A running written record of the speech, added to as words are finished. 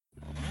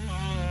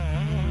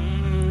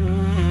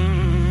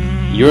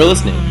You're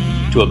listening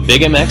to a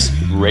Big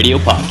MX radio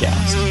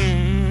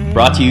podcast.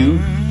 Brought to you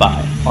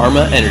by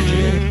Arma Energy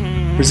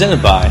Drink.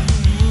 Presented by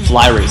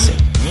Fly Racing,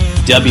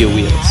 W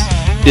Wheels,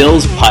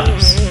 Bill's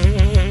Pipes,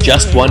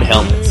 Just One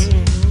Helmets,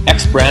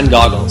 X Brand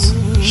Goggles,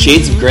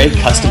 Shades of Grey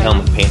Custom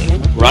Helmet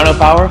Painting, Rhino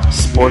Power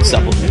Sports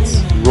Supplements,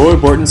 Roy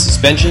Borton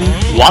Suspension,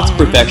 Watts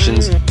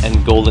Perfections,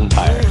 and Golden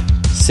Tire.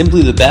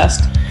 Simply the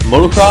best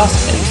motocross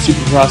and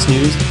supercross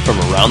news from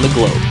around the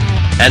globe.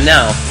 And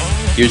now,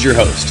 here's your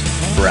host,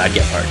 Brad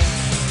Gephardt.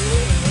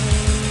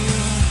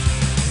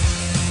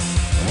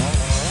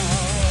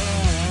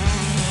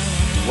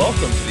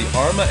 Welcome to the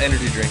Arma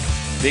Energy Drink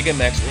Big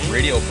MX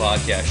radio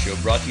podcast show,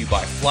 brought to you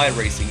by Fly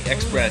Racing,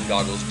 X Brand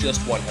Goggles,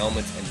 Just One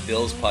Helmets, and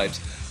Bill's Pipes.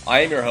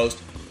 I am your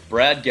host,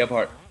 Brad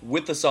Gephardt.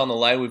 With us on the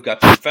line, we've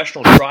got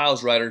professional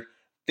trials rider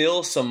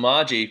Phil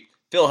Somogyi.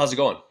 Phil, how's it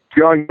going?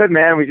 Going good,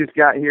 man. We just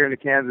got here into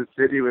Kansas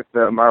City with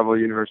the Marvel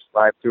Universe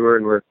 5 tour,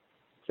 and we're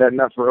setting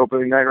up for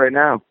opening night right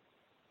now.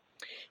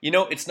 You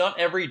know, it's not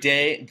every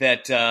day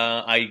that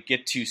I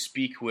get to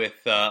speak with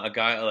a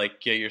guy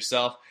like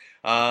yourself.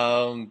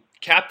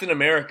 Captain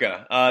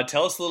America,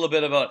 tell us a little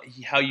bit about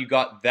how you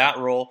got that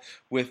role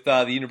with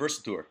the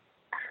Universal Tour.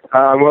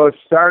 Well, it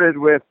started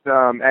with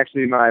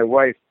actually my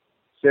wife,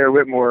 Sarah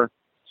Whitmore.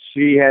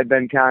 She had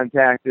been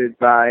contacted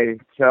by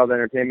Feld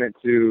Entertainment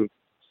to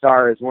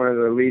star as one of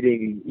the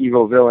leading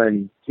evil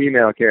villain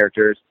female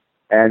characters,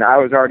 and I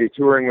was already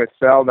touring with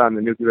Feld on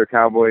the Nuclear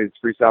Cowboys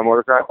Freestyle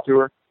Motocross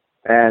Tour,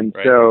 and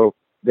so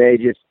they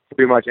just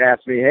pretty much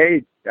asked me,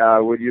 hey,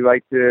 would you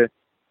like to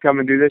come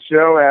and do this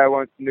show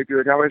once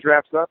Nuclear Cowboys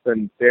wraps up?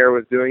 And Sarah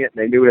was doing it,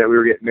 and they knew that we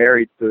were getting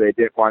married, so they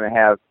didn't want to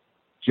have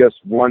just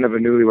one of a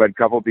newlywed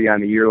couple be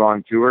on a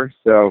year-long tour.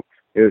 So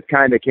it was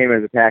kind of came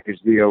as a package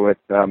deal with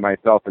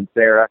myself and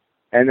Sarah.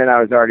 And then I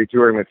was already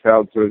touring with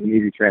Feld, so it was an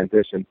easy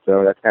transition.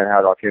 So that's kind of how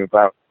it all came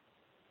about.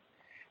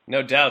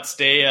 No doubt.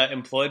 Stay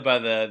employed by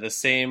the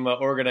same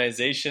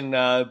organization.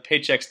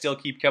 Paychecks still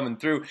keep coming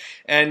through.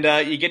 And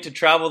you get to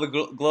travel the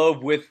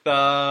globe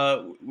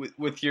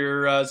with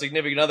your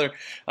significant other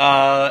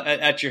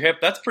at your hip.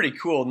 That's pretty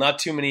cool. Not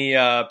too many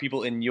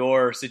people in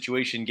your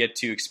situation get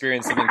to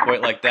experience something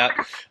quite like that.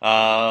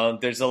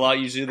 There's a lot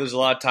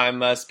of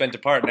time spent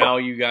apart. Now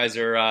you guys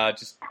are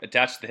just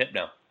attached to the hip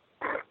now.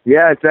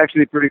 Yeah, it's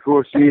actually pretty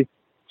cool. She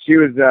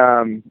was,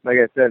 like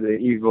I said, the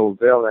evil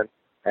villain.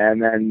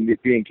 And then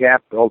being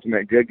Cap, the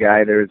ultimate good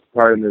guy, there's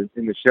part in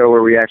the show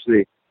where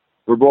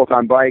we're both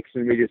on bikes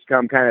and we just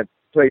come kind of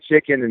play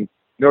chicken and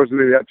nose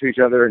lead up to each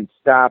other and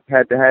stop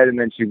head to head, and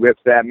then she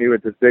whips at me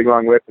with this big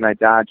long whip and I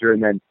dodge her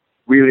and then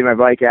wheelie my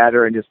bike at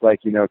her and just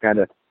kind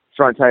of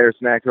front tire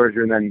smack towards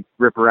her and then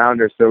rip around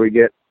her. So we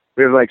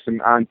have like some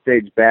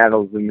on-stage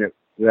battles, and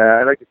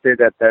I like to say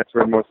that that's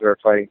where most of our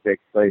fighting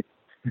takes place.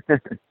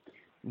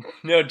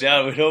 No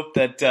doubt. We hope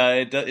that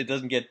it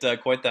doesn't get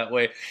quite that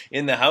way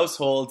in the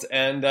household.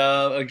 And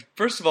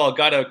first of all,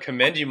 got to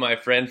commend you, my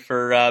friend,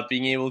 for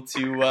being able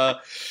to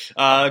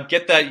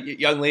get that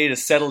young lady to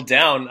settle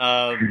down.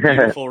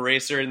 Beautiful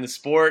racer in the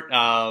sport,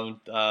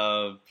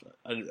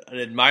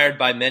 admired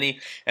by many,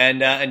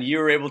 and you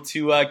were able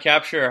to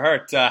capture her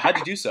heart. How'd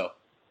you do so?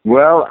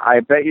 Well,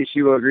 I bet you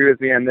she will agree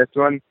with me on this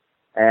one.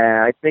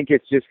 And I think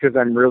it's just because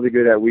I'm really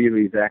good at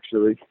wheelies,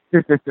 actually.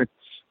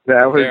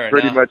 That was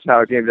pretty much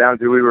how it came down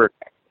to. We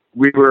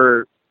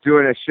were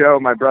doing a show,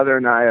 my brother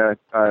and I,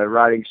 a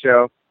riding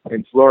show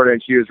in Florida,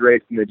 and she was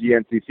racing the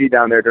GNCC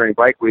down there during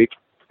Bike Week,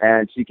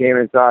 and she came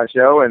and saw a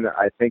show, and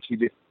I think she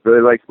just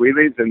really likes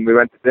wheelies, and we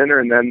went to dinner,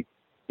 and then,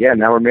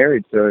 now we're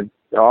married, so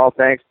all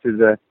thanks to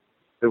the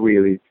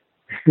wheelies.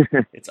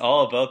 It's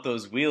all about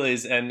those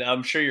wheelies, and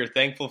I'm sure you're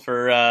thankful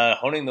for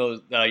honing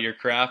those your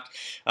craft,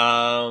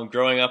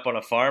 growing up on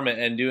a farm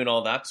and doing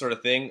all that sort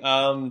of thing.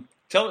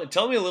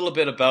 Tell me a little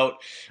bit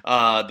about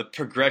the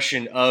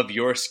progression of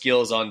your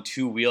skills on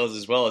two wheels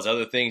as well as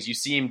other things. You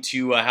seem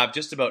to have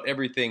just about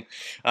everything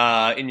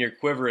in your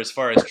quiver as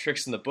far as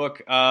tricks in the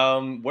book.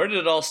 Where did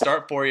it all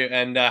start for you,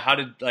 and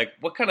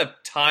what kind of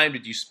time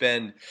did you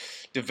spend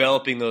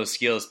developing those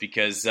skills?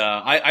 Because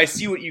I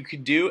see what you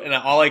could do, and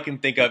all I can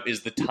think of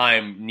is the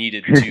time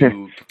needed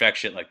to perfect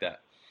shit like that.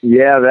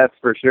 Yeah, that's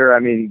for sure.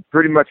 I mean,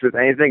 pretty much with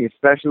anything,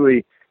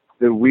 especially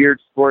the weird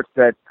sports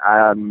that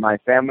my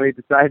family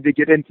decided to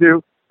get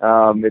into.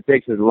 It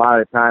takes a lot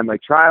of time.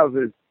 Like trials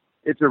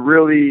it's a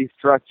really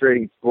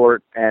frustrating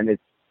sport, and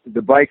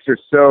the bikes are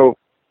so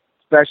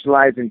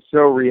specialized and so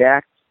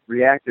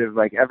reactive.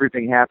 Like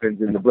everything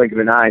happens in the blink of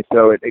an eye,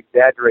 so it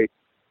exaggerates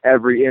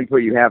every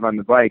input you have on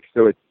the bike.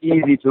 So it's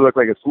easy to look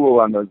like a fool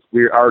on those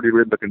already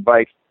weird looking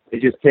bikes.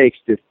 It just takes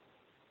just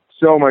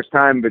so much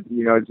time, but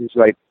it's just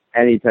like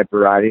any type of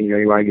riding.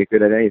 You want to get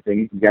good at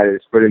anything, you got to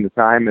just put in the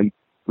time. And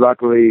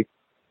luckily,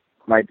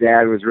 my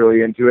dad was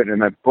really into it,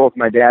 and both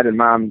my dad and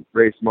mom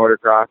raced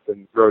motocross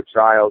and rode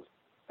trials,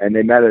 and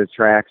they met at a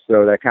track,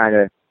 so that kind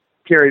of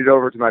carried it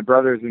over to my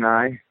brothers and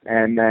I,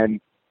 and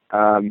then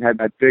had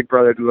my big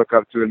brother to look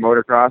up to in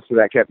motocross, so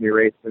that kept me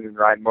racing and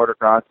riding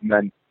motocross, and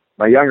then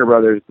my younger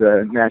brother's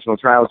the national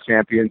trials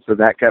champion, so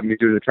that kept me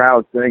doing the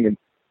trials thing, and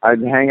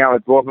I'd hang out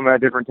with both of them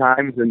at different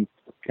times, and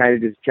kind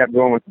of just kept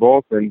going with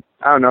both. And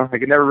I don't know, I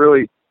could never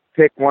really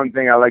pick one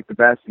thing I like the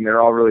best, and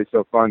they're all really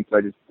so fun, so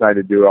I just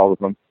decided to do all of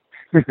them.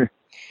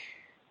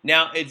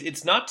 Now,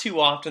 it's not too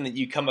often that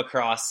you come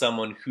across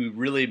someone who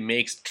really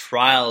makes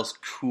trials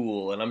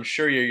cool, and I'm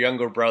sure your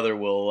younger brother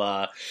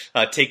will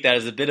take that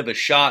as a bit of a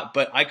shot.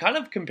 But I kind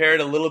of compare it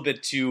a little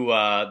bit to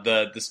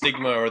the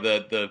stigma or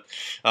the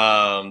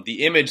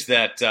image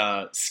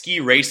that ski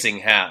racing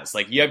has.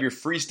 Like, you have your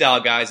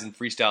freestyle guys in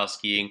freestyle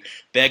skiing,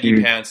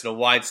 baggy pants and a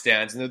wide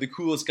stance, and they're the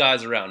coolest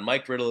guys around,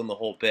 Mike Riddle and the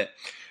whole bit.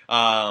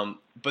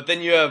 But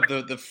then you have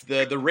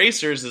the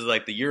racers is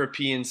like the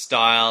European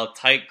style,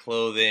 tight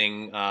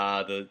clothing,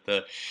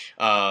 the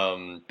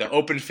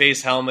open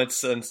face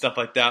helmets and stuff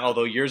like that.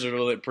 Although yours are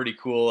really pretty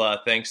cool,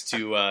 thanks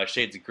to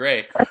Shades of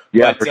Grey.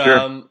 Yeah, but, for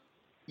sure.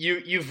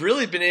 You've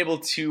really been able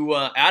to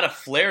add a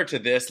flair to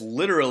this,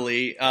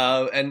 literally,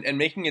 and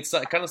making it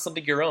kind of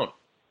something your own.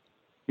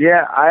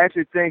 Yeah, I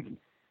actually think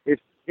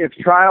if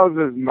Trials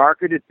was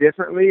marketed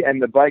differently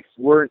and the bikes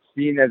weren't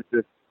seen as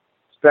the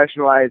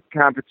specialized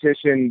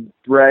competition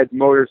bred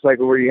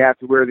motorcycle where you have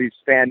to wear these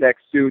spandex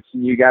suits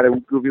and you got a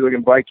goofy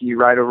looking bike and you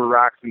ride over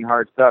rocks and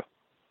hard stuff.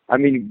 I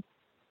mean,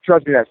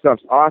 trust me, that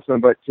stuff's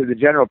awesome, but to the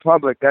general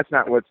public, that's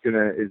not what is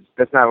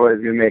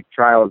gonna make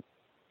Trials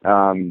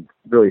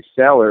really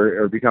sell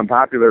or become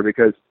popular,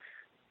 because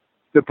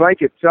the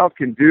bike itself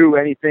can do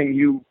anything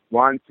you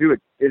want to. It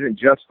isn't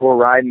just for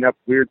riding up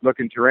weird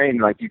looking terrain.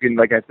 Like, you can,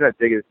 like I said,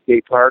 take it to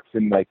skate parks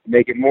and like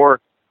make it more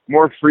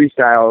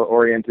freestyle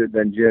oriented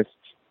than just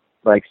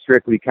like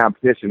strictly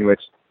competition,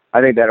 which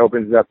I think that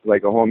opens up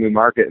like a whole new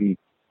market and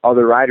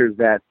other riders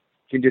that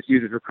can just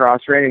use it for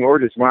cross training or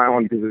just want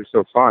one because they're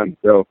so fun.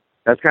 So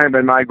that's kind of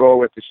been my goal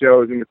with the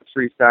shows and with the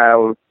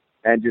freestyle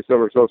and just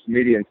over social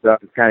media and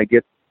stuff, is kind of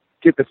get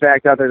the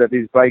fact out there that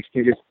these bikes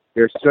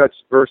they're such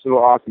versatile,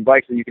 awesome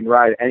bikes, and you can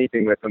ride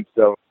anything with them.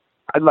 So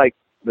I'd like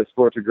the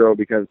sport to grow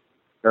because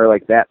they're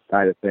like that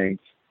side of things.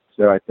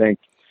 So I think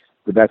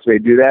the best way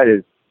to do that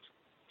is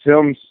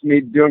film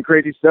me doing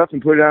crazy stuff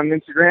and put it on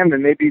Instagram,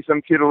 and maybe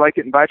some kid will like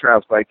it and buy a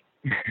Trials bike.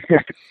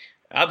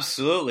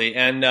 Absolutely.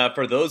 And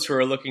for those who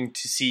are looking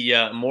to see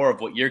more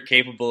of what you're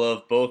capable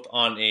of, both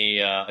on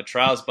a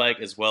Trials bike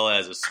as well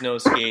as a snow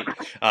skate,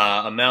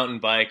 a mountain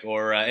bike,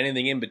 or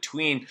anything in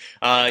between,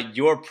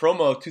 your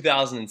promo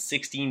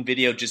 2016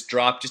 video just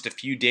dropped just a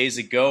few days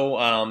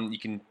ago. You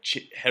can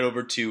head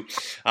over to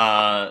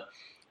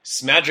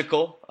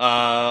Smagical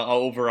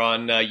over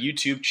on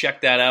YouTube. Check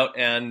that out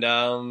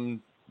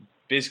and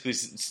basically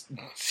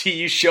see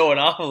you showing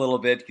off a little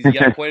bit, because you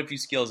got quite a few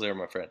skills there,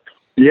 my friend.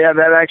 Yeah,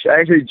 that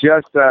actually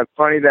just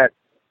funny that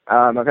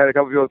I've had a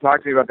couple people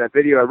talk to me about that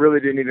video. I really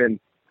didn't even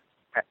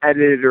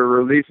edit it or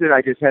release it.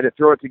 I just had to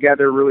throw it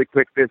together really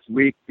quick this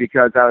week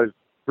because I was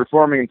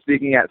performing and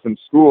speaking at some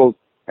schools,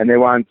 and they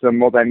wanted some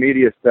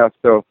multimedia stuff.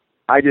 So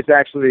I just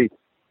actually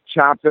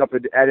chopped up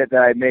an edit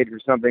that I made for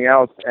something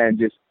else and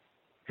just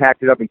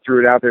hacked it up and threw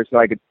it out there so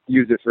I could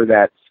use it for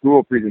that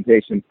school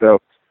presentation. So,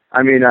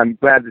 I mean, I'm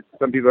glad that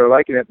some people are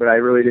liking it, but I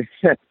really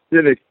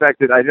didn't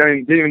expect it. I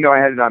didn't even know I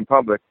had it on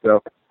public.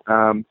 So,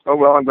 oh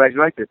well, I'm glad you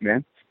liked it,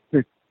 man.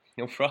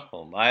 No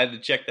problem. I had to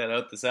check that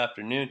out this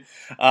afternoon,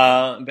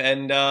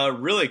 and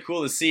really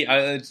cool to see.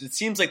 It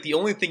seems like the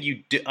only thing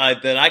you do,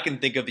 that I can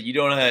think of that you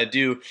don't know how to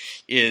do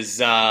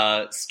is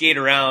skate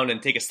around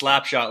and take a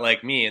slap shot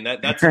like me, and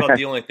that's about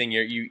the only thing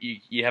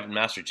you haven't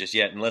mastered just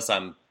yet, unless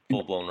I'm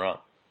full blown wrong.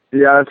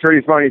 Yeah, that's a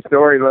pretty funny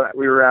story.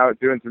 We were out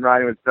doing some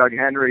riding with Doug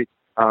Henry,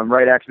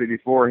 right actually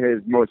before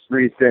his most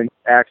recent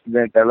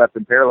accident that left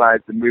him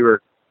paralyzed, and we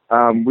were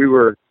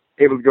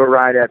able to go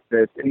ride at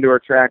this indoor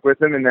track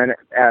with him, and then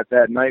at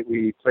that night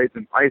we played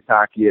some ice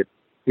hockey.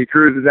 He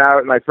cruises out,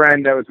 and my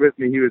friend that was with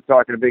me, he was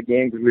talking a big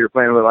game because we were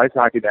playing a little ice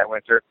hockey that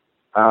winter,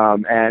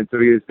 and so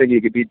he was thinking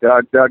he could beat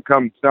Doug. Doug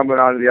comes stumbling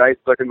onto the ice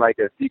looking like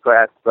a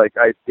C-class like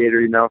ice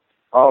skater,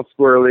 all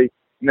squirrely,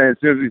 and then as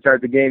soon as we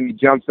start the game, he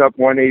jumps up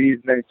 180s,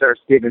 and then he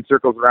starts skating in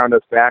circles around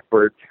us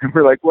backwards. And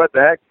we're like, what the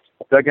heck?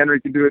 Doug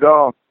Henry can do it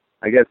all.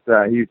 I guess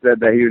he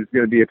said that he was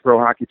going to be a pro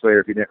hockey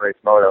player if he didn't race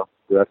moto,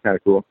 so that's kind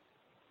of cool.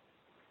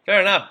 Fair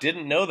enough.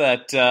 Didn't know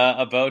that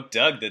about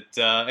Doug. That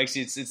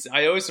actually, it's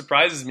I always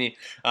surprises me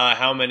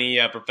how many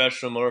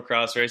professional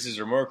motocross races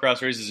or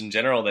motocross races in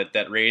general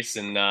that race.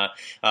 And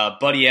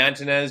Buddy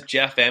Antunez,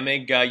 Jeff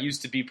Emig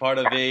used to be part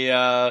of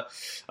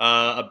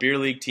a beer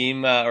league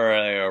team or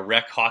a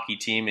rec hockey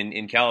team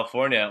in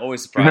California.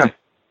 Always surprising.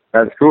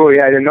 That's cool.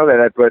 Yeah, I didn't know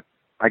that, but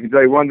I can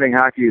tell you one thing: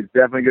 hockey is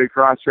definitely good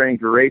cross training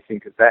for racing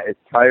because that is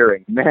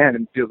tiring. Man,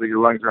 it feels like your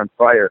lungs are on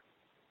fire.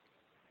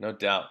 No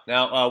doubt.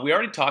 Now, we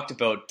already talked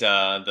about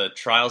the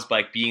Trials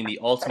bike being the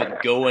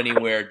ultimate go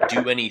anywhere,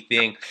 do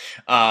anything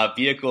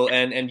vehicle,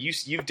 and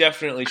you've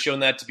definitely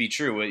shown that to be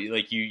true.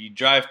 Like you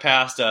drive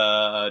past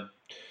a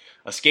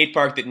skate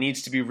park that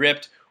needs to be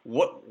ripped.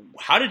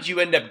 How did you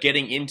end up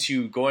getting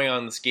into going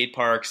on the skate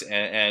parks,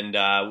 and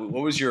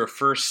what was your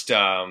first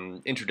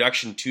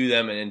introduction to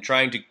them, and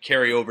trying to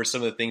carry over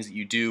some of the things that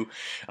you do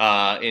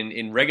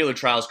in regular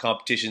Trials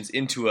competitions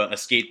into a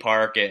skate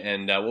park,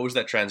 and what was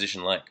that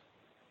transition like?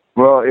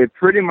 Well, it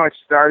pretty much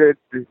started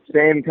the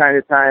same kind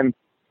of time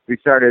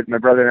my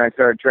brother and I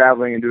started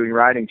traveling and doing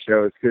riding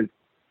shows, because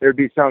there'd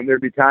be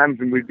times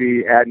when we'd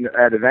be at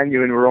a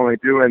venue and we're only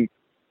doing,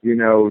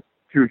 2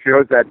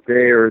 shows that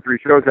day or 3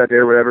 shows that day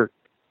or whatever.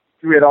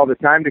 So we had all the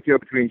time to kill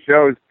between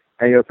shows,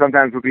 and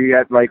sometimes we'll be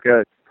at like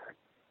a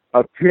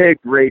pig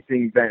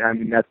racing event. I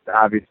mean, that's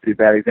obviously a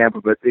bad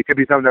example, but it could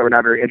be something that we're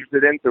not very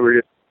interested in. So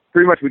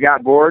we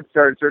got bored,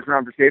 started searching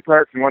around for skate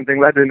parks, and one thing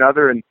led to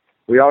another, and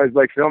we always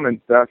like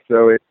filming stuff,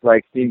 so it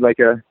seemed like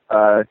a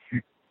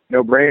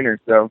no-brainer.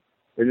 So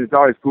it's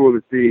always cool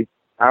to see.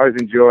 I always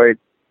enjoyed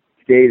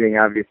skating,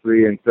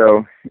 obviously, and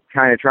so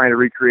kind of trying to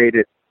recreate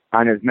it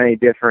on as many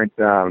different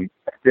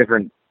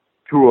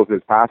tools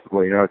as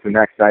possible. So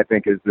next, I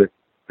think, is the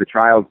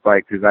trials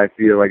bike, because I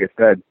feel, like I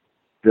said,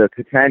 the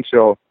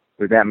potential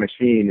with that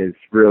machine is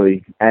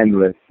really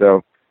endless.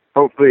 So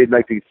hopefully I'd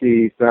like to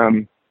see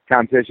some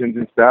competitions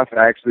and stuff.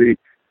 Actually,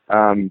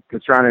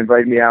 Pastrana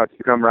invited me out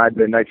to come ride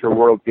the Nitro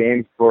World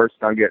Games course.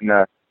 I'm getting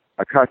a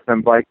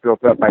custom bike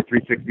built up by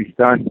 360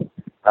 Stunt,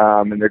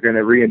 and they're going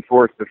to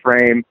reinforce the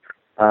frame,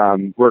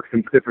 work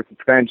some stiffer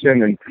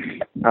suspension, and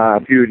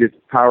a few just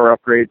power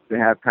upgrades to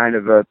have kind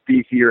of a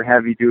beefier,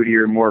 heavy-duty,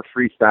 or more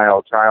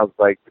freestyle trials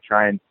bike to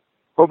try and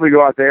hopefully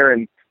go out there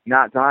and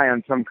not die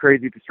on some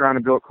crazy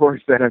Pastrana-built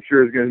course that I'm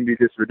sure is going to be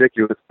just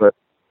ridiculous, but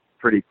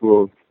pretty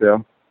cool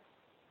still.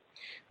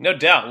 No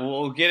doubt.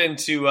 We'll get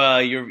into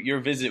your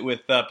visit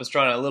with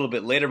Pastrana a little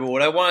bit later, but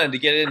what I wanted to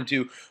get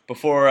into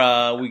before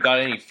we got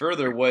any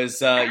further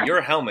was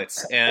your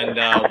helmets, and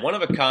one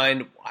of a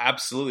kind,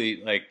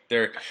 absolutely, like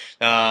they're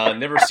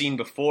never seen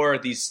before.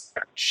 These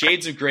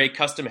shades of gray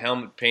custom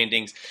helmet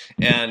paintings,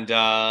 and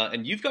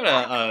you've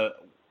got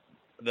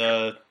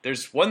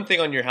there's one thing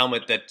on your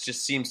helmet that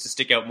just seems to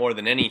stick out more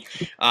than any,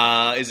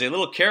 is a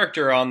little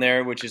character on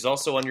there, which is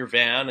also on your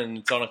van, and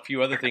it's on a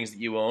few other things that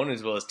you own,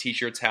 as well as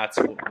T-shirts, hats,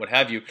 what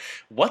have you.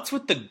 What's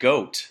with the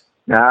goat?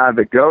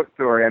 The goat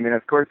story. I mean,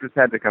 of course, this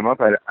had to come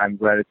up. I'm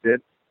glad it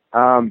did.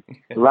 A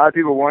lot of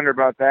people wonder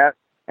about that,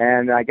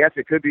 and I guess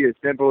it could be as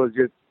simple as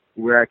just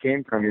where I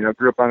came from.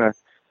 Grew up on a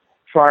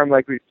farm,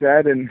 like we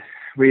said, and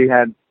we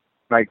had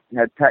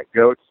pet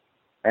goats,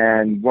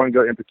 and one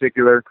goat in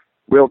particular,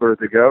 Wilbur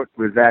the goat,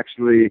 was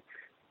actually,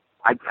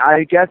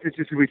 I guess it's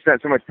just we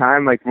spent so much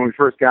time, like when we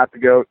first got the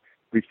goat,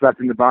 we slept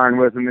in the barn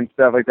with him and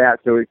stuff like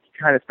that, so it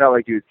kind of felt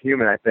like he was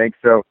human, I think.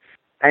 So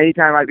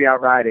anytime I'd be out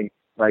riding,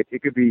 like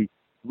it could be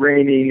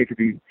raining, it could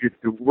be just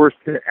the worst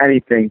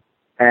anything,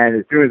 and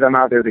as soon as I'm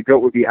out there, the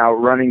goat would be out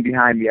running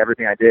behind me,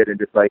 everything I did, and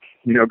just like,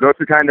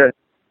 goats are kind of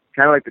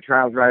like the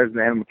trials riders in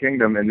the animal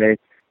kingdom, and they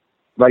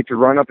like to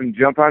run up and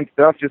jump on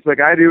stuff just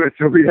like I do, and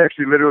so we'd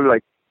actually literally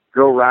like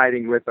go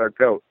riding with our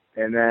goat.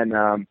 And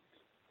then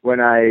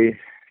when I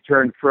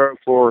turned pro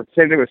for,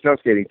 same thing with snow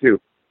skating too.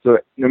 So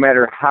no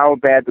matter how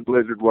bad the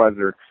blizzard was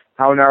or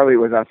how gnarly it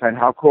was outside,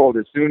 how cold,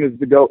 as soon as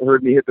the goat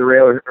heard me hit the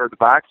rail or the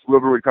box,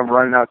 Wilbur would come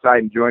running outside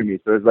and join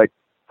me. So it was like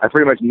I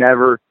pretty much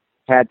never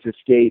had to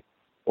skate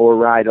or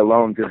ride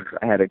alone because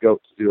I had a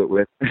goat to do it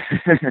with.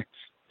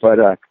 But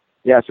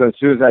so as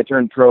soon as I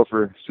turned pro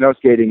for snow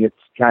skating, it's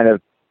kind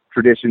of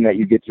tradition that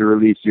you get to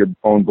release your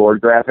own board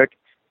graphic.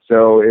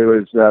 So it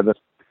was the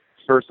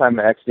first time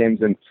at X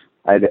Games, and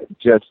I'd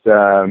just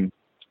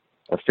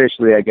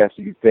officially, I guess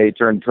you could say,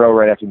 turned pro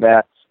right after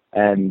that.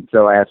 And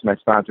so I asked my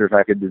sponsor if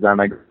I could design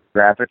my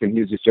graphic, and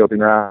he was just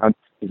joking around.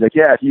 He's like,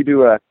 "Yeah, if you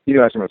do us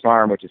from a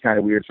farm," which is kind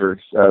of weird for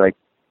like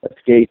a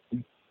skate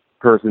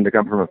person to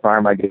come from a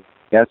farm, I guess.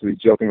 So he's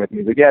joking with me.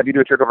 He's like, "Yeah, if you do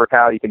a trick over a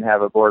cow, you can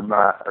have a board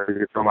or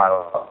your pro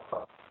model."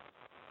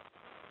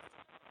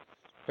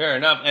 Fair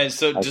enough. And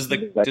so does the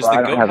goat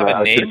have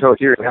a name?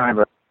 Here, I don't have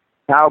a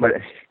cow,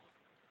 but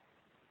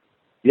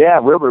yeah,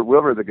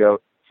 Wilbur the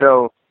goat.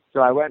 So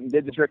I went and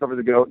did the trick over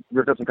the goat,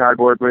 ripped up some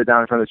cardboard, put it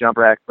down in front of the jump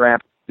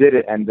ramp, did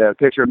it, and the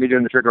picture of me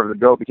doing the trick over the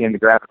goat became the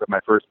graphic of my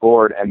first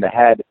board, and the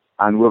head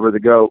on Wilbur the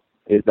goat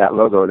is that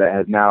logo that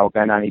has now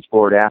been on each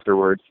board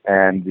afterwards,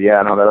 and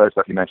and all that other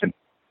stuff you mentioned.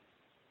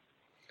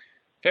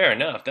 Fair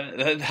enough.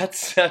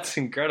 That's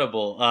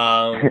incredible.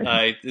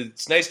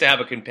 It's nice to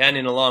have a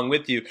companion along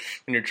with you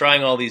when you're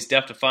trying all these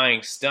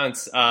death-defying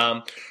stunts.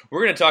 We're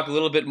going to talk a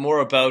little bit more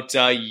about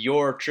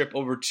your trip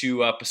over to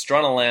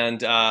Pastrana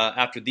Land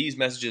after these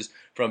messages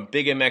from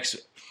Big MX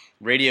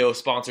radio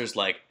sponsors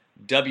like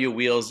W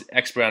Wheels,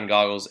 X Brand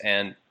Goggles,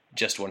 and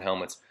Just One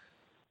Helmets.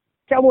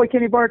 Cowboy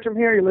Kenny Bartram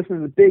here. You're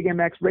listening to the Big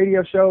MX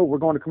radio show. We're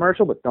going to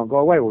commercial, but don't go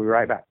away. We'll be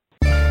right back.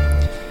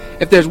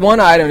 If there's one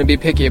item to be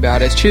picky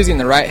about, it's choosing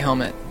the right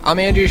helmet. I'm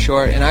Andrew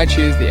Short, and I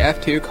choose the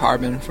F2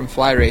 Carbon from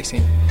Fly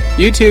Racing.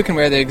 You too can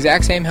wear the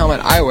exact same helmet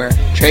I wear,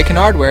 Trey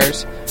Kennard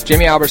wears,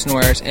 Jimmy Albertson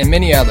wears, and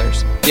many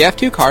others. The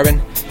F2 Carbon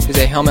is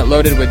a helmet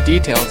loaded with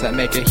details that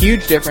make a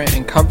huge difference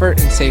in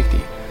comfort and safety.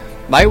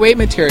 Lightweight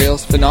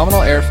materials, phenomenal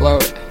airflow,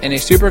 and a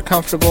super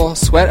comfortable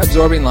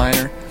sweat-absorbing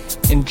liner,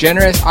 and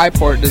generous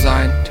eye-port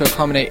design to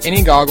accommodate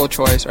any goggle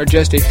choice are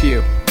just a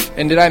few.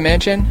 And did I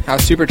mention how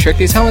super trick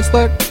these helmets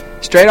look?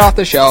 Straight off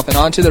the shelf and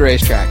onto the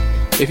racetrack.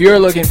 If you are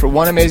looking for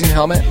one amazing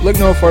helmet, look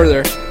no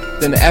further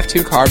than the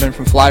F2 Carbon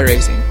from Fly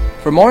Racing.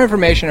 For more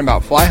information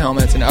about Fly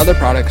helmets and other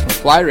products from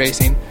Fly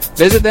Racing,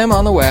 visit them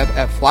on the web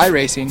at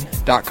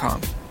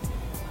flyracing.com.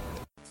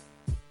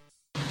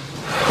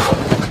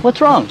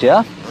 What's wrong,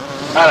 Jeff?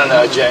 I don't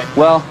know, Jay.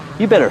 Well,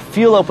 you better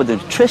fuel up with a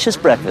nutritious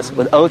breakfast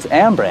with Oats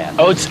and Bran.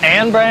 Oats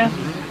and Bran?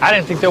 I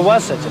didn't think there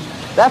was such a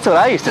thing. That's what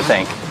I used to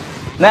think.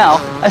 Now,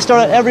 I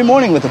start out every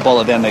morning with a bowl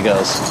of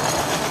Amigos.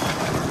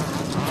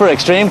 For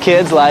extreme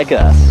kids like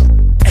us.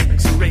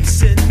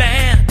 X-Racing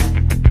Man,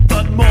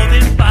 but more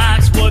than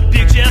bikes, what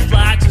Big Jeff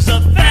likes is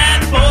a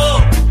fat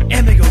bowl.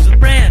 Amigos with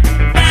Bran,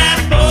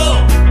 fat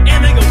bowl.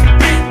 Amigos with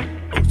Bran,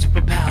 Oats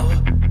for power,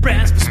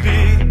 Bran's for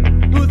speed.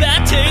 Ooh,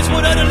 that tastes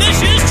what a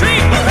delicious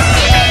treat.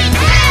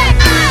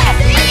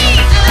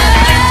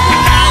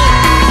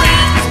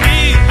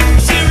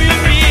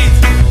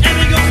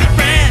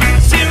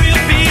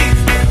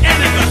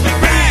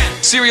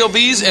 Cereal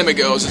B's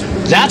Amigos.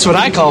 That's what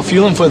I call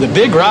fueling for the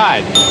big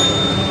ride.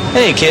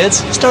 Hey kids,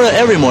 start out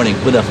every morning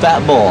with a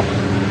fat bowl.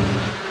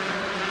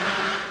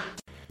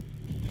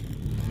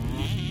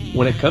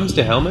 When it comes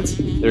to helmets,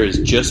 there is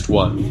just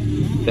one.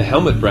 The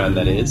helmet brand,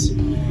 that is.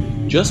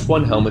 Just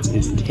One Helmets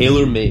is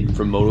tailor-made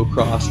for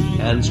motocross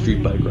and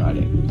street bike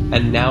riding,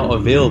 and now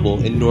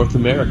available in North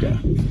America.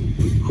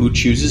 Who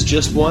chooses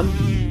Just One?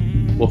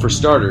 Well, for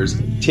starters,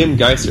 Tim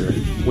Geiser,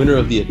 winner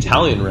of the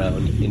Italian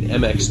round in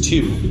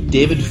MX2,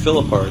 David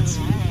Philipparts,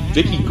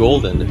 Vicky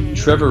Golden,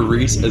 Trevor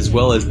Reese, as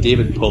well as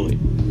David Pulley.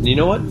 And you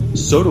know what?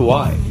 So do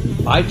I.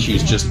 I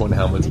choose Just One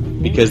helmets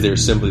because they're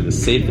simply the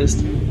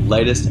safest,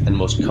 lightest, and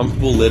most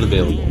comfortable lid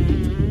available.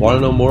 Want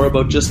to know more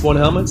about Just One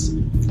helmets?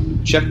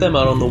 Check them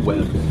out on the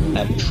web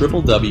at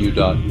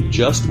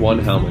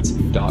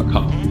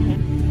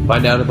www.justonehelmets.com.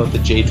 Find out about the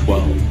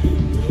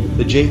J12,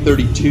 the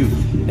J32,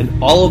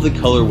 and all of the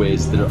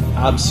colorways that are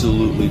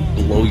absolutely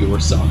blow your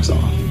socks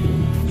off.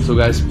 So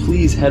guys,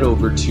 please head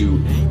over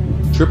to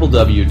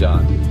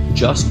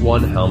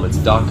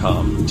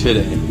www.justonehelmets.com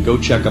today. Go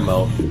check them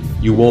out.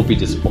 You won't be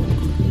disappointed.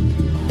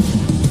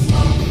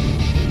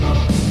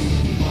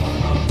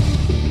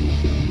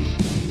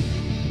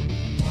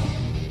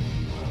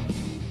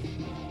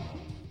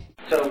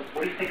 So,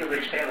 what do you think of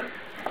Rich Taylor?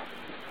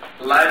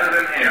 Lighter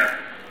than air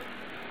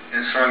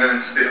and stronger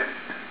than steel.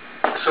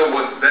 So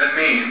what that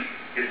means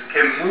is it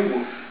can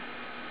move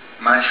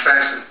much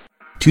faster.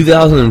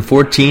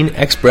 2014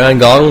 X-Brand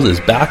Goggles is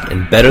back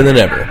and better than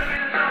ever.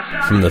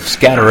 From the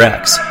Scatter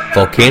X,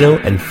 Volcano,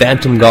 and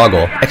Phantom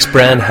Goggle,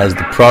 X-Brand has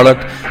the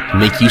product to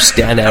make you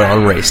stand out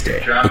on race day.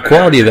 The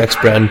quality of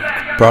X-Brand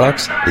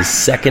products is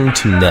second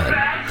to none.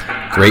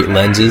 Great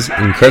lenses,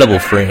 incredible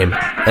frame,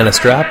 and a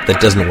strap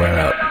that doesn't wear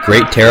out.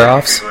 Great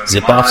tear-offs,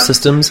 zip-off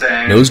systems,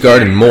 nose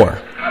guard, and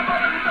more.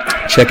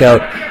 Check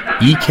out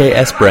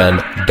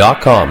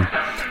eksbrand.com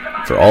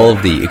for all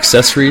of the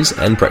accessories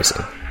and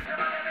pricing.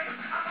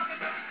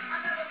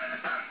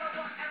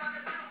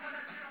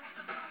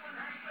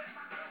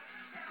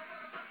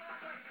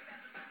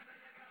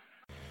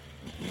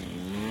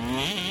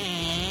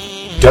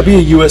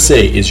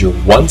 WUSA is your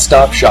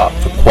one-stop shop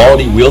for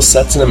quality wheel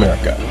sets in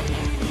America.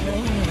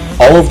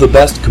 All of the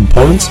best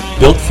components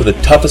built for the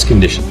toughest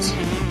conditions.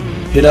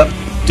 Hit up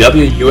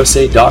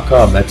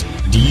WUSA.com, that's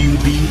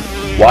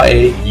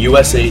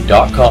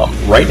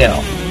DUBYAUSA.com right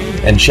now,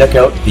 and check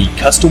out the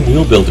custom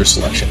wheel builder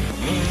selection.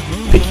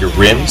 Pick your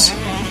rims,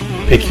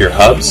 pick your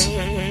hubs,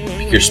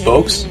 pick your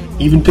spokes,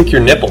 even pick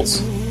your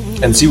nipples,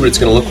 and see what it's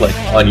going to look like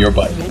on your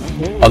bike.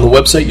 On the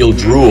website, you'll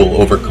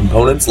drool over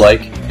components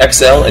like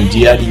XL and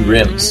DID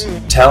rims,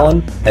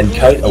 Talon and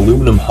Kite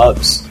aluminum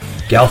hubs,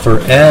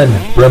 Galfer and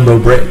Brembo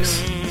brakes,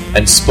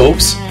 and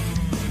spokes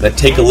that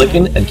take a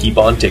licking and keep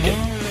on ticking.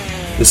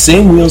 The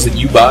same wheels that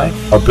you buy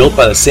are built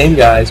by the same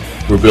guys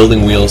who are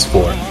building wheels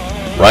for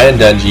Ryan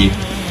Dungey,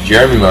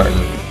 Jeremy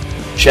Martin,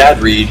 Chad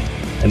Reed,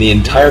 and the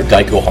entire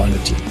Geico Honda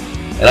team.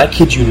 And I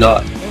kid you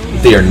not,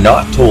 they are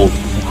not told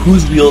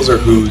whose wheels are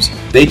whose,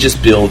 they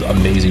just build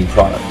amazing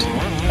product.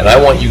 And I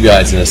want you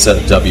guys in a set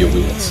of W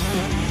wheels.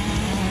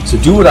 So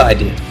do what I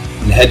did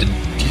and head to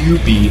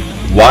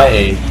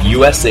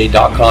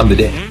DUBYAUSA.com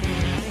today.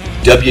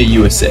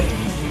 WUSA,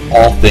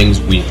 all things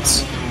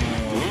wheels.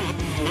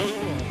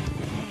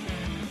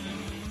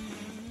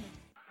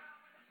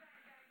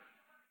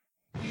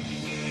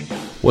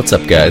 What's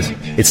up, guys?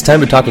 It's time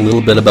to talk a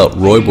little bit about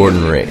Roy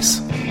Borden Race.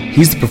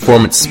 He's the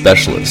performance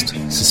specialist.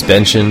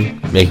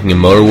 Suspension, making a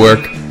motor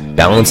work,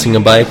 balancing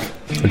a bike,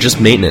 or just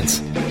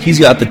maintenance. He's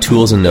got the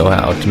tools and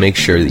know-how to make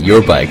sure that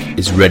your bike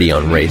is ready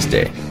on race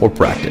day or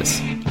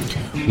practice.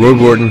 Roy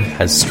Borden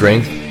has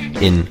strength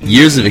in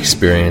years of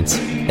experience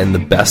and the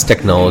best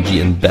technology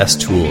and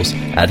best tools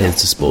at his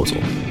disposal.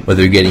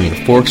 Whether you're getting your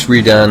forks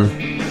redone,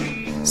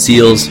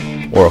 seals,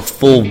 or a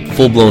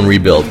full-blown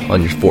rebuild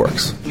on your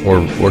forks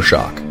or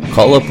shock.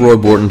 Call up Roy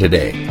Borden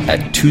today at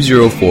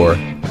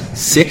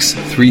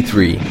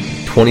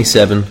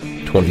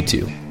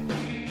 204-633-2722.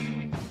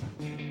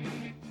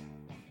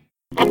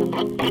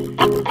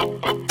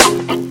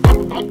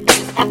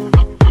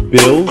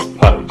 Bill's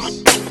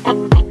Pipes,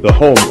 the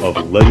home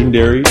of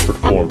legendary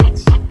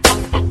performance.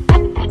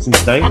 Since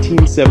Since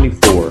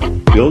 1974,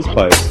 Bill's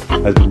Pipes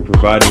has been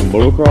providing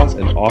motocross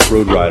and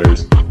off-road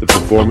riders the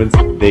performance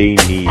they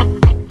need.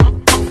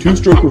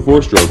 Two-stroke or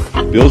four-stroke,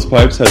 Bill's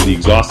Pipes has the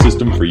exhaust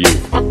system for you.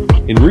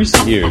 In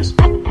recent years,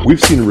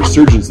 we've seen a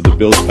resurgence of the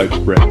Bill's Pipes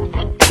brand,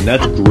 and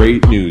that's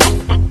great news.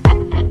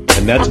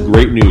 And that's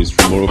great news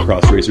for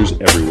motocross racers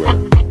everywhere.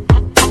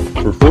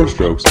 For four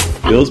strokes,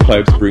 Bill's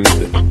Pipes brings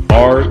the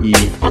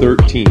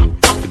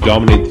RE13 to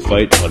dominate the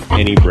fight on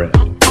any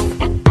brand.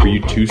 For you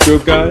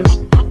two-stroke guys,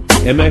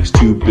 the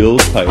MX2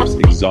 Bill's Pipes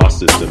exhaust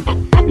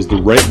system is the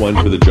right one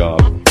for the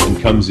job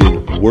and comes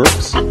in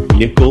Works,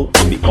 Nickel,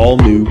 and the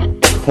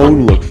all-new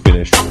cone look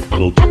finish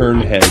that'll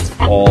turn heads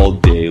all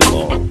day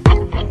long.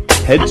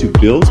 Head to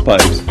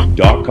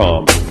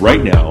billspipes.com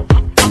right now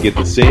and get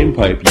the same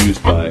pipe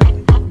used by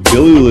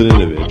Billy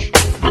Laninovich,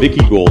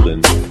 Vicky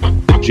Golden,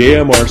 the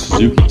JMR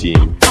Suzuki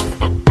team,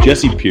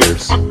 Jesse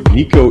Pierce,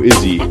 Nico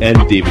Izzy,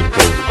 and David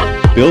Cody.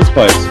 Bill's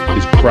Pipes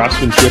is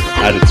craftsmanship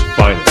at its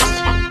finest.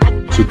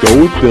 So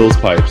go with Bill's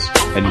Pipes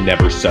and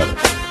never settle.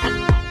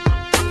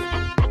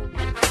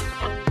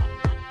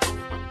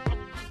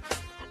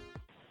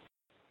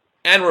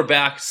 And we're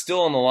back,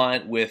 still on the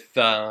line with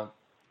Phil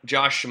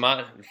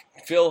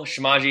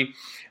Shimaji.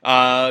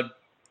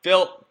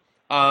 Phil,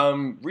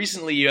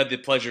 recently you had the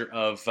pleasure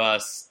of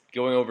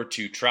going over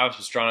to Travis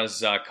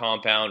Pastrana's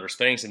compound or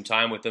spending some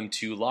time with him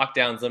to lock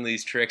down some of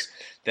these tricks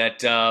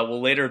that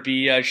will later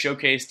be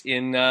showcased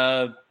in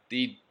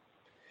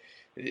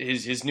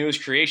his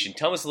newest creation.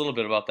 Tell us a little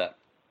bit about that.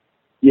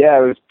 Yeah,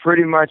 it was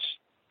pretty much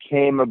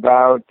came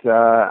about,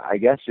 I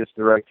guess, just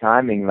the right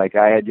timing. Like,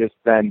 I had just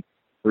been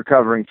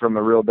recovering from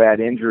a real bad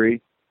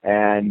injury,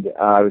 and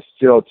I was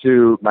still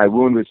my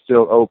wound was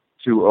still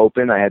too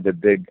open. I had the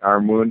big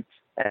arm wound,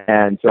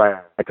 and so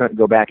I couldn't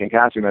go back in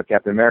costume as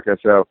Captain America.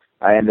 So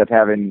I ended up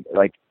having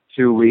like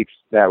 2 weeks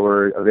that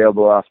were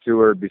available off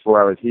tour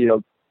before I was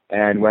healed,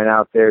 and went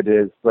out there to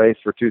his place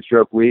for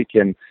two-stroke week,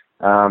 and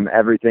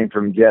everything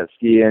from jet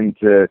skiing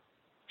to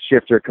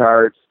shifter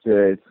carts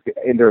to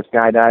indoor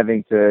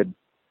skydiving to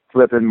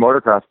flipping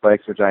motocross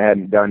bikes, which I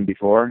hadn't done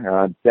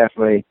before.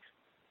 Definitely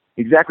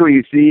exactly what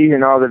you see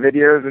in all the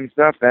videos and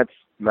stuff. That's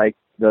like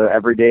the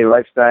everyday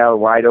lifestyle,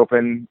 wide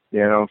open,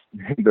 the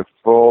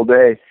full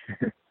day.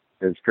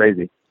 It's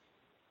crazy.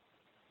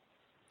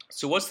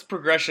 So what's the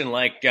progression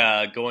like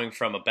going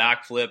from a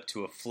backflip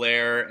to a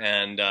flare,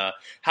 and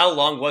how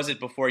long was it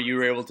before you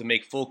were able to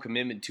make full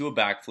commitment to a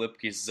backflip?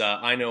 Because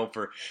I know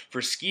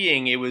for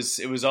skiing, it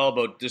was all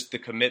about just the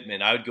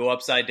commitment. I would go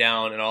upside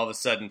down and all of a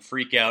sudden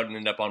freak out and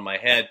end up on my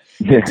head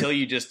until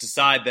you just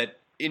decide that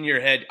in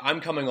your head, I'm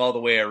coming all the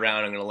way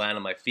around, I'm going to land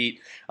on my feet.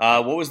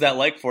 What was that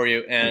like for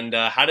you, and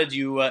how did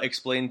you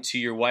explain to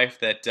your wife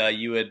that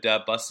you had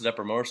busted up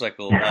her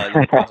motorcycle in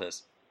the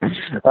process?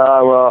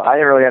 Well, I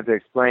didn't really have to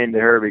explain to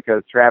her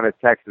because Travis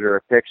texted her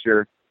a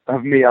picture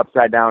of me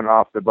upside down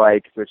off the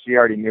bike, so she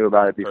already knew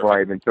about it before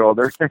I even told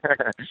her.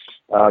 I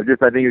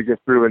think he was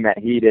just proving that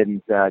he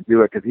didn't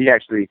do it, because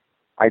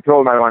I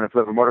told him I wanted to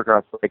flip a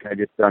motocross bike. I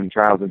just done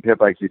trials and pit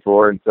bikes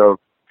before, and so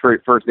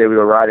first day we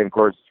were riding, of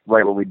course,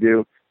 right what we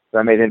do. So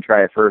I made him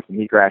try it first, and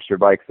he crashed her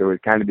bike, so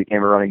it kind of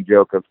became a running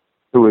joke of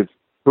who was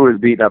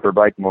beating up her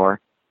bike more.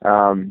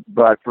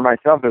 But for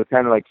myself, it was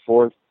kind of like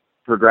fourth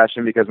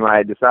progression, because when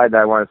I decided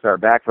that I wanted to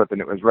start backflipping,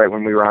 it was right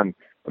when we were on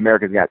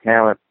America's Got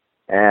Talent,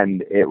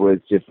 and it was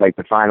just like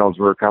the finals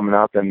were coming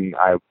up, and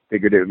I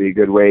figured it would be a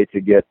good way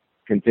to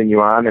continue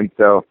on. And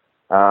so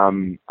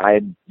I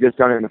had just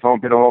done it in the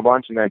foam pit a whole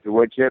bunch, and then to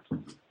wood chips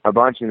a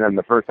bunch, and then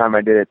the first time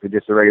I did it to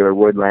just a regular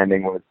wood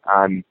landing was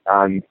on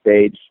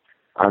stage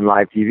on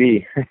live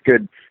TV. I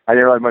didn't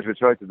really have much of a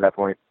choice at that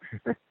point.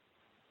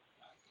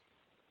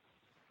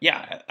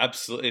 Yeah,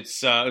 absolutely.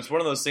 It's one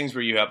of those things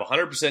where you have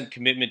 100%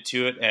 commitment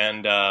to it,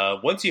 and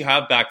once you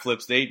have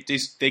backflips,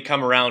 they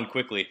come around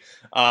quickly.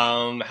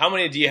 How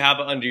many do you have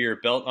under your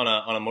belt on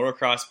a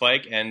motocross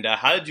bike, and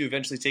how did you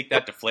eventually take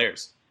that to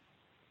flares?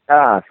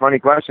 Funny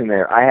question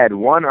there. I had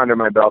one under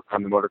my belt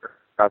on the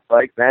motocross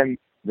bike. Then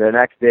the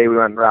next day we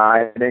went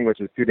riding, which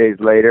was 2 days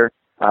later.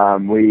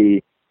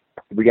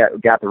 We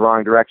got the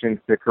wrong directions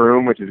to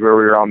Karoom, which is where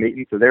we were all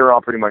meeting. So they were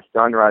all pretty much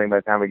done riding by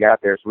the time we got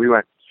there. So we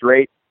went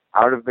straight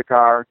out of the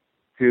car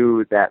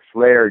to that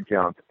flare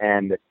jump,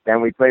 and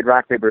then we played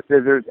rock, paper,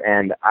 scissors,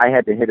 and I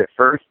had to hit it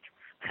first.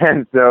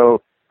 And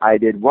so I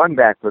did one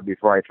backflip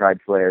before I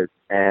tried flares,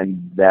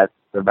 and that's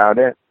about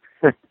it.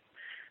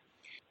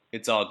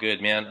 It's all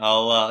good, man.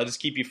 I'll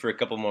just keep you for a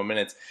couple more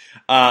minutes.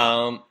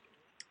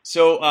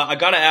 So I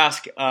got to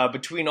ask,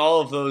 between all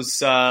of those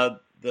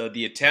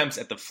the attempts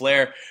at the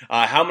flare,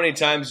 how many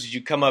times did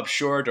you come up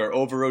short or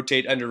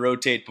over-rotate,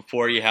 under-rotate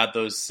before you had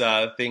those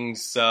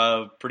things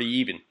pretty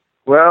even?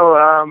 Well,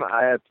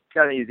 I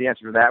got an easy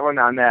answer for that one.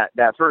 On that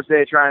first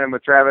day trying them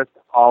with Travis,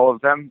 all of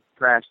them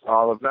crashed,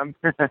 all of them.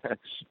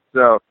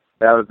 So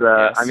that was,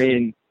 yes. I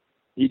mean,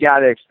 you got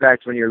to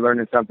expect when you're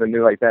learning something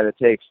new like that, it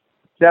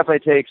definitely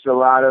takes a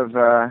lot of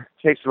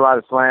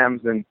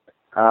slams, and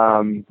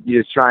you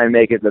just try and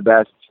make it the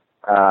best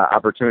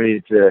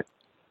opportunity to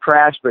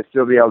crash, but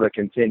still be able to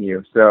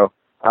continue. So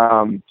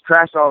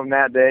crashed all of them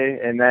that day,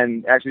 and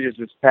then actually just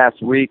this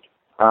past week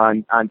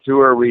on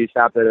tour, we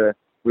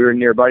were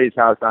near a buddy's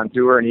house on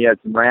tour, and he had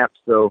some ramps,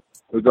 so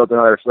we built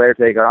another Slayer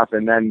takeoff,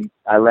 and then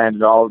I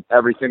landed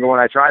every single one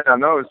I tried on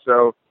those.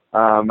 So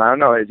I don't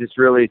know, it just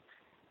really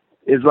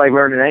is like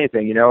learning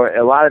anything, you know.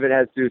 A lot of it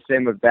has to do,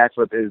 same with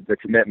backflip, is the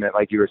commitment,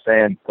 like you were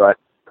saying, but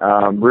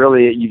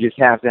really you just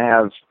have to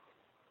have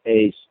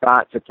a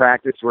spot to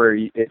practice where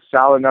it's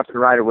solid enough to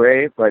ride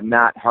away, but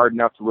not hard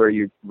enough to where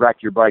you wreck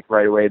your bike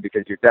right away,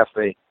 because you're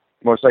definitely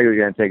most likely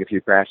going to take a few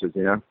crashes,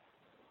 you know.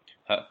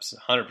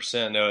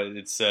 100%. No,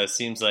 it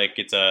seems like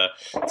it's a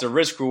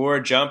risk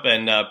reward jump,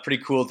 and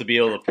pretty cool to be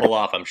able to pull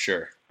off, I'm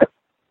sure.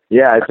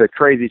 Yeah, it's a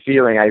crazy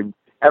feeling.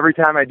 Every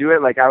time I do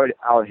it, like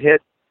I'll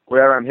hit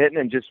whatever I'm hitting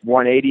and just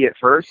 180 at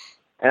first,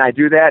 and I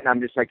do that, and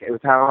I'm just like,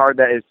 with how hard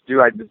that is to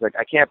do,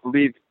 I can't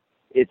believe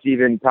it's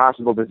even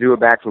possible to do a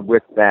backflip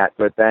with that.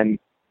 But then,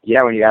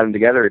 yeah, when you add them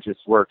together, it just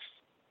works.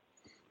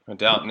 No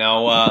doubt.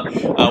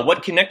 Now,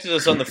 what connected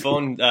us on the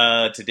phone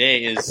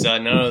today is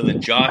none other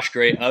than Josh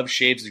Gray of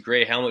Shades of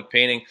Gray Helmet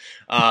Painting.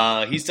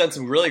 He's done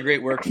some really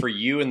great work for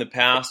you in the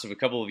past with a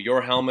couple of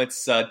your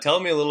helmets. Tell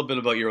me a little bit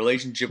about your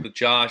relationship with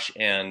Josh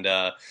and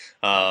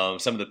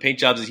some of the paint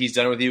jobs that he's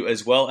done with you,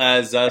 as well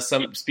as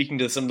speaking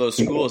to some of those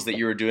schools that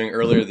you were doing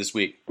earlier this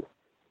week.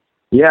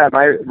 Yeah,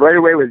 right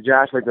away with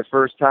Josh, like the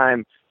first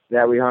time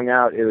that we hung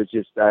out, it was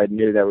just, I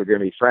knew that we were going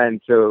to be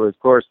friends. So it was, of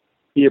course,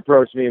 he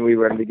approached me and we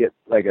wanted to get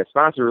like a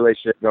sponsor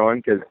relationship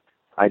going, because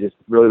I just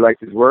really liked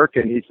his work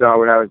and he saw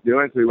what I was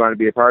doing, so he wanted to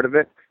be a part of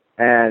it.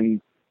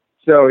 And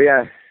so,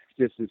 yeah,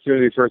 just as soon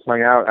as we first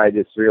hung out, I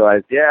just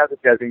realized, yeah, this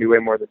guy's going to be way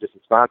more than just a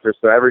sponsor.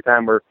 So every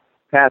time we're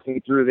passing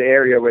through the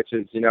area, which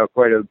is, you know,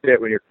 quite a bit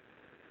when you're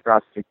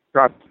crossing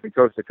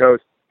coast to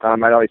coast,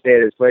 I'd always stay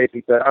at his place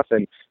and stuff,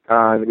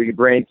 and we could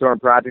brainstorm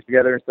projects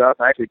together and stuff.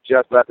 I actually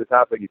just left his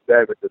house, like you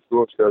said, with the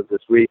school shows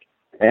this week,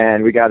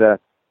 and we got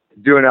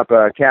doing up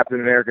a Captain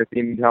America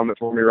themed helmet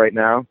for me right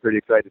now. Pretty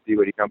excited to see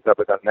what he comes up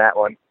with on that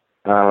one.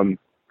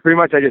 Pretty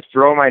much I just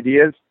throw him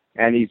ideas,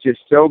 and he's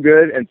just so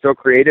good and so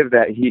creative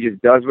that he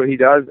just does what he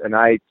does, and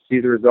I see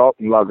the result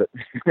and love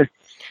it.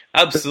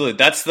 Absolutely.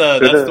 That's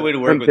the way to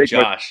work with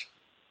Josh.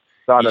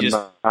 Thought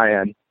on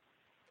my end.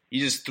 You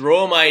just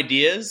throw him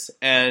ideas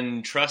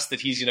and trust that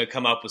he's going to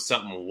come up with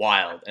something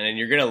wild, and then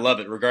you're going to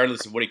love it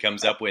regardless of what he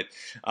comes up with.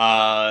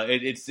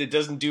 It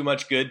doesn't do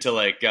much good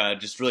to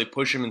just really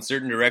push him in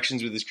certain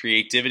directions with his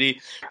creativity,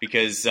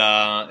 because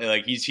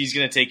he's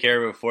going to take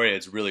care of it for you.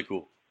 It's really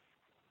cool.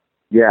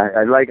 Yeah,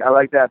 I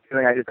like that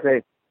feeling. I just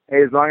say,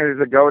 hey, as long as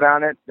there's a goat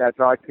on it, that's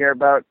all I care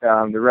about.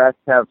 The rest,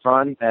 have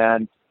fun,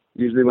 and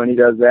usually when he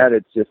does that,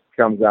 it just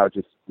comes out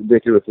just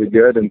ridiculously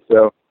good. And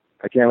so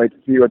I can't wait to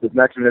see what this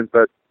next one is,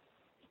 but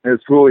it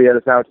was cool. He had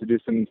us out to do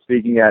some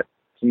speaking at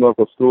some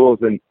local schools,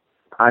 and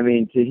I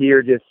mean, to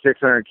hear just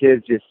 600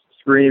 kids just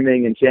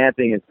screaming and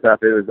chanting and stuff,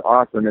 it was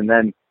awesome. And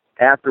then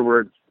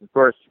afterwards, of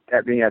course,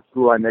 at being at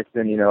school, I mixed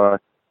in, a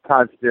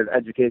positive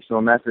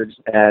educational message.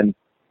 And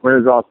when it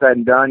was all said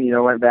and done,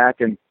 went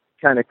back and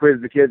kind of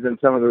quizzed the kids on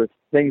some of the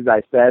things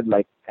I said,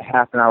 like a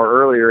half an hour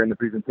earlier in the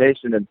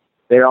presentation, and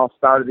they all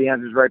spouted the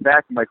answers right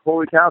back. I'm like,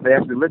 holy cow, they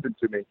actually listened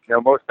to me.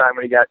 Most time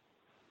when you got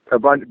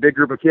big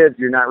group of kids,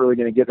 you're not really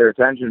going to get their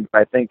attention.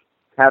 But I think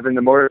having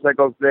the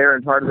motorcycles there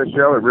and part of the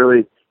show,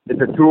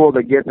 it's a tool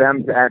to get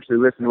them to actually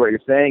listen to what you're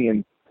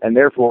saying and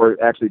therefore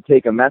actually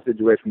take a message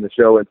away from the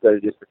show instead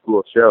of just a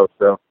cool show.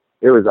 So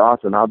it was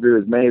awesome. I'll do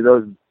as many of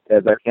those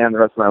as I can the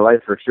rest of my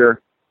life for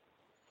sure.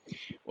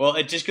 Well,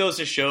 it just goes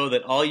to show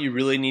that all you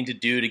really need to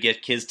do to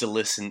get kids to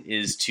listen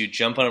is to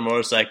jump on a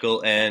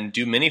motorcycle and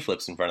do mini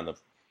flips in front of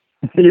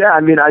them. Yeah, I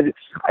mean,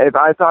 if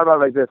I thought about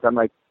it like this, I'm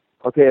like,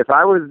 okay, if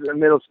I was in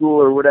middle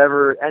school or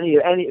whatever,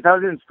 if I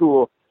was in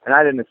school and I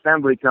had an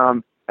assembly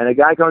come and a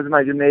guy comes to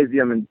my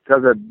gymnasium and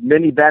does a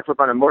mini backflip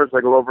on a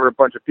motorcycle over a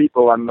bunch of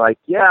people, I'm like,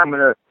 yeah,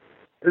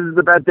 this is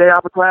the best day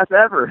off of class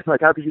ever.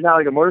 Like, how could you not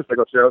like a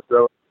motorcycle show?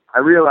 So I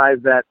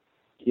realized that,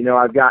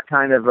 I've got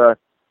kind of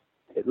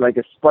like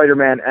a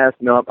Spider-Man-esque,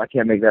 nope, I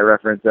can't make that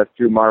reference, that's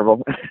too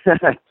Marvel.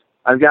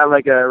 I've got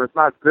like a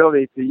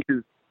responsibility to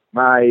use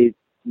my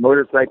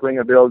motorcycling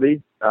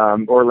ability,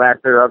 or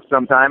lack thereof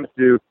sometimes,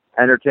 to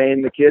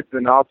entertain the kids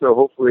and also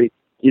hopefully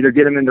either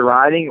get them into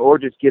riding or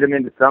just get them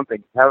into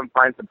something, have them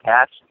find some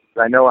passion.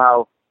 I know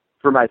how,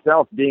 for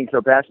myself, being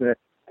so passionate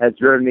has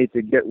driven me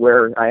to get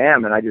where I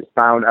am, and I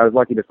was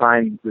lucky to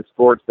find the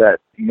sports that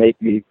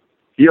make me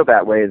feel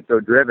that way and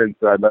so driven.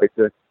 So I'd like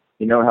to,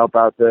 help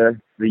out the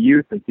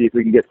youth and see if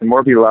we can get some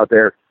more people out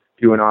there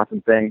doing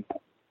awesome things.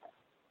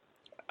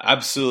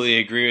 Absolutely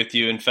agree with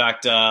you. In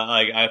fact,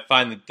 I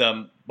find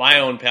that my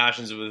own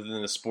passions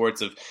within the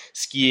sports of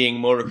skiing,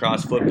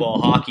 motocross,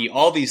 football, hockey,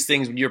 all these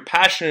things, when you're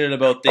passionate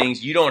about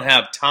things, you don't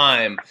have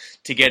time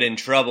to get in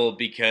trouble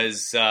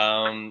because,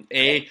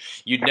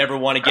 you'd never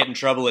want to get in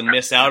trouble and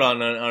miss out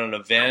on an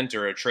event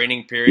or a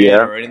training period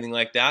or anything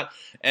like that.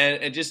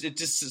 And it's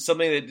just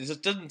something that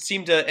just doesn't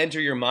seem to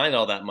enter your mind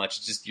all that much.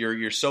 It's just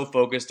you're so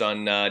focused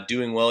on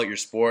doing well at your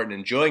sport and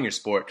enjoying your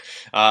sport.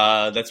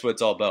 That's what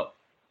it's all about.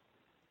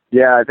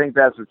 Yeah, I think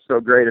that's what's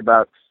so great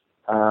about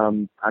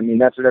I mean,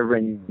 that's what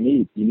everyone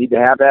needs. You need to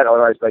have that.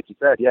 Otherwise, like you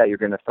said, yeah, you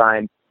got to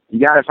find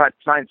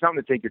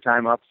something to take your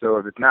time up. So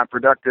if it's not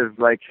productive,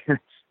 like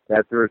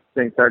that's where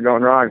things start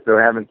going wrong. So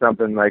having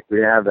something like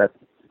we have, that's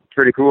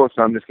pretty cool.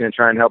 So I'm just going to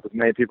try and help as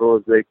many people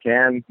as they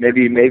can.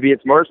 Maybe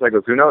it's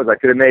motorcycles. Who knows?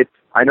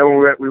 I know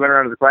when we went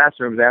around to the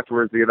classrooms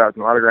afterwards to give out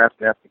some autographs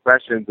and ask some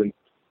questions, and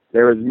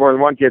there was more than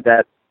one kid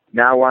that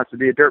now wants to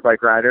be a dirt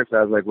bike rider. So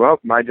I was like, well,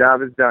 my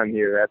job is done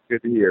here. That's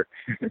good to hear.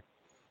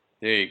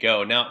 There you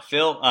go. Now,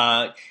 Phil,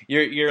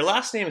 your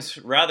last name is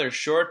rather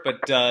short,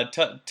 but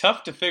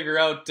tough to figure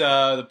out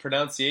the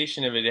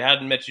pronunciation of it. I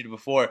hadn't met you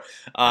before.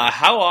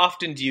 How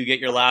often do you get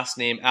your last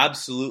name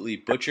absolutely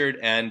butchered,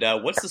 and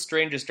what's the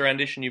strangest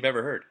rendition you've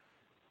ever heard?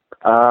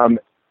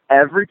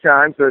 Every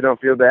time, so I don't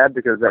feel bad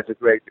because that's just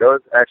the way it goes.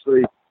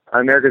 Actually,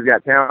 on America's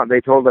Got Talent, they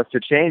told us to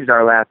change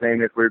our last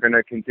name if we were going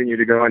to continue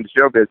to go into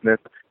show business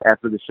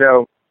after the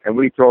show, and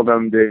we told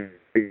them to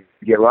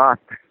get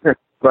lost.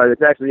 But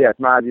it's actually, yeah,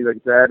 Smaji, like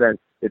I said, and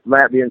it's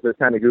Latvian, so it's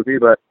kind of goofy.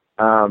 But,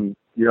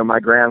 my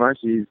grandma,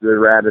 she's the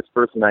raddest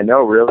person I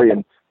know, really,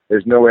 and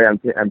there's no way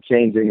I'm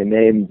changing a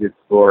name just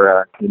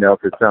for,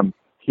 for some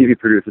TV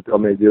producer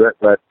told me to do it.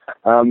 But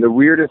the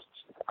weirdest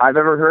I've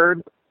ever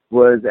heard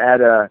was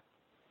at a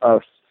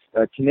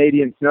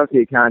Canadian snow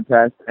skate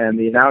contest, and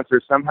the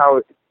announcer somehow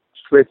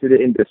twisted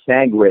it into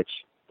Sandwich.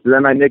 So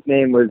then my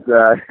nickname was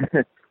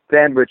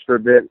Sandwich for a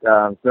bit,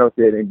 snow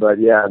skating. But,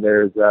 yeah,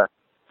 there's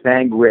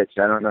Sandwich.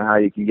 I don't know how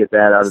you can get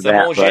that out of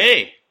that. But,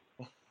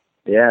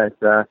 yeah,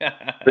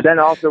 but then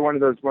also one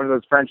of those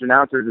French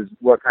announcers is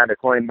what kind of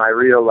coined my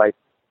real, I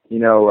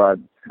don't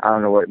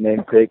know what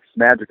namesake,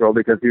 magical,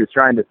 because he was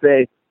trying to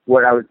say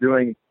what I was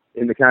doing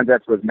in the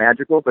contest was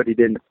magical, but he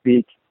didn't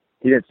speak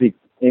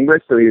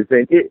English, so he was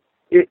saying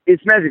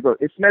it's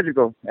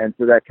magical, and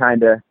so that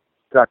kind of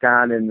stuck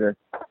on in the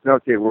snow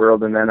skate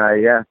world, and then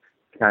I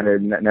kind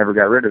of never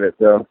got rid of it.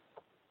 So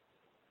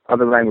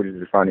other languages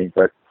are funny,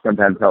 but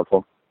sometimes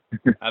helpful.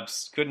 I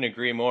couldn't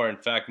agree more. In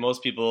fact,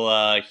 most people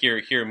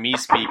hear me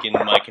speak in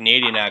my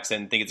Canadian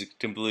accent and think it's a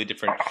completely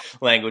different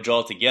language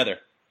altogether.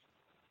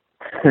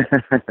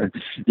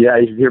 Yeah,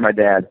 you should hear my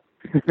dad.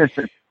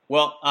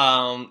 Well,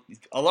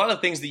 a lot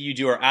of things that you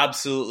do are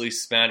absolutely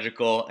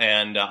magical,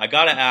 and I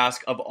got to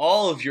ask, of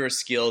all of your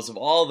skills, of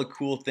all the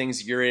cool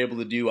things you're able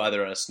to do,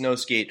 either on a snow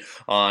skate,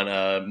 on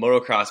a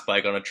motocross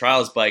bike, on a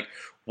trials bike,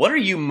 what are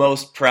you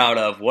most proud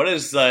of? What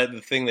is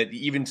the thing that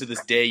even to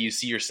this day you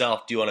see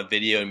yourself do on a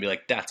video and be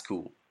like, that's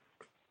cool?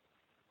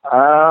 That's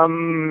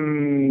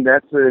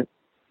a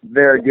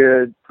very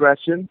good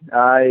question.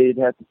 I'd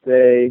have to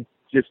say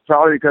just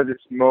probably because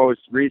it's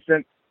most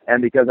recent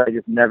and because I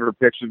just never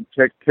pictured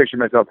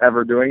myself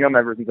ever doing them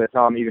ever since I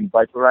saw them even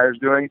bicycle riders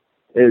doing,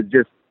 is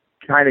just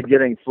kind of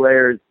getting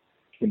flares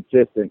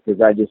consistent because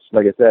I just,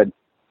 like I said,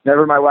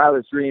 never in my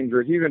wildest dreams,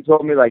 or if you even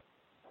told me like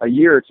a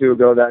year or two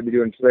ago that I'd be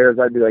doing flares,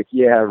 I'd be like,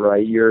 yeah,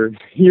 right, you're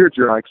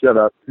drunk, shut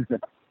up.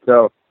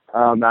 So,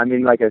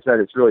 like I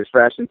said, it's really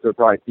fresh, and so it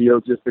probably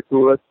feels just the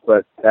coolest,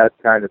 but that's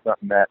kind of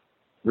something that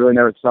really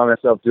never saw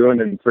myself doing,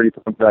 and pretty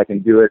pumped that I can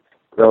do it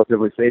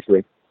relatively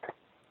safely.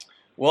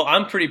 Well,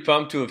 I'm pretty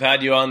pumped to have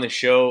had you on the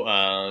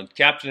show.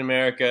 Captain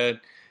America,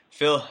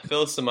 Phil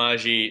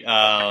Smaji,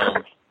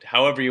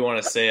 however you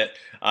want to say it.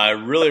 I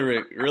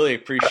really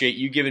appreciate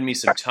you giving me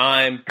some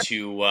time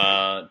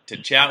to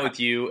chat with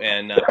you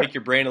and pick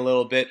your brain a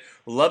little bit.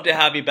 Love to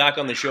have you back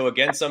on the show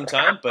again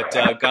sometime, but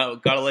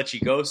got to let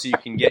you go so you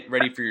can get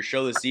ready for your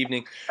show this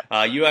evening.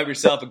 You have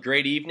yourself a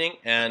great evening,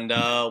 and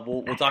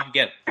we'll talk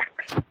again.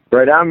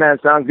 Right on, man.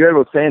 Sounds good.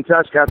 We'll stay in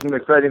touch. Got some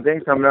exciting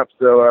things coming up,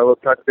 so we'll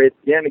touch base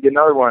again and get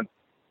another one.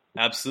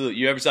 Absolutely.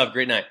 You have yourself a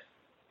great night.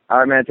 All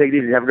right, man. Take it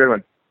easy. Have a good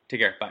one. Take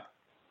care. Bye.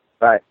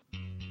 Bye.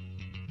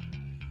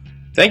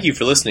 Thank you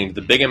for listening to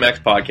the Big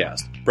MX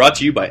Podcast, brought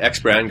to you by X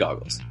Brand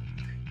Goggles.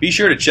 Be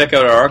sure to check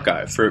out our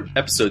archive for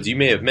episodes you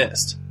may have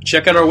missed.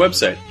 Check out our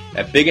website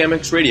at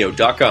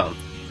bigmxradio.com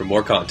for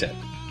more content.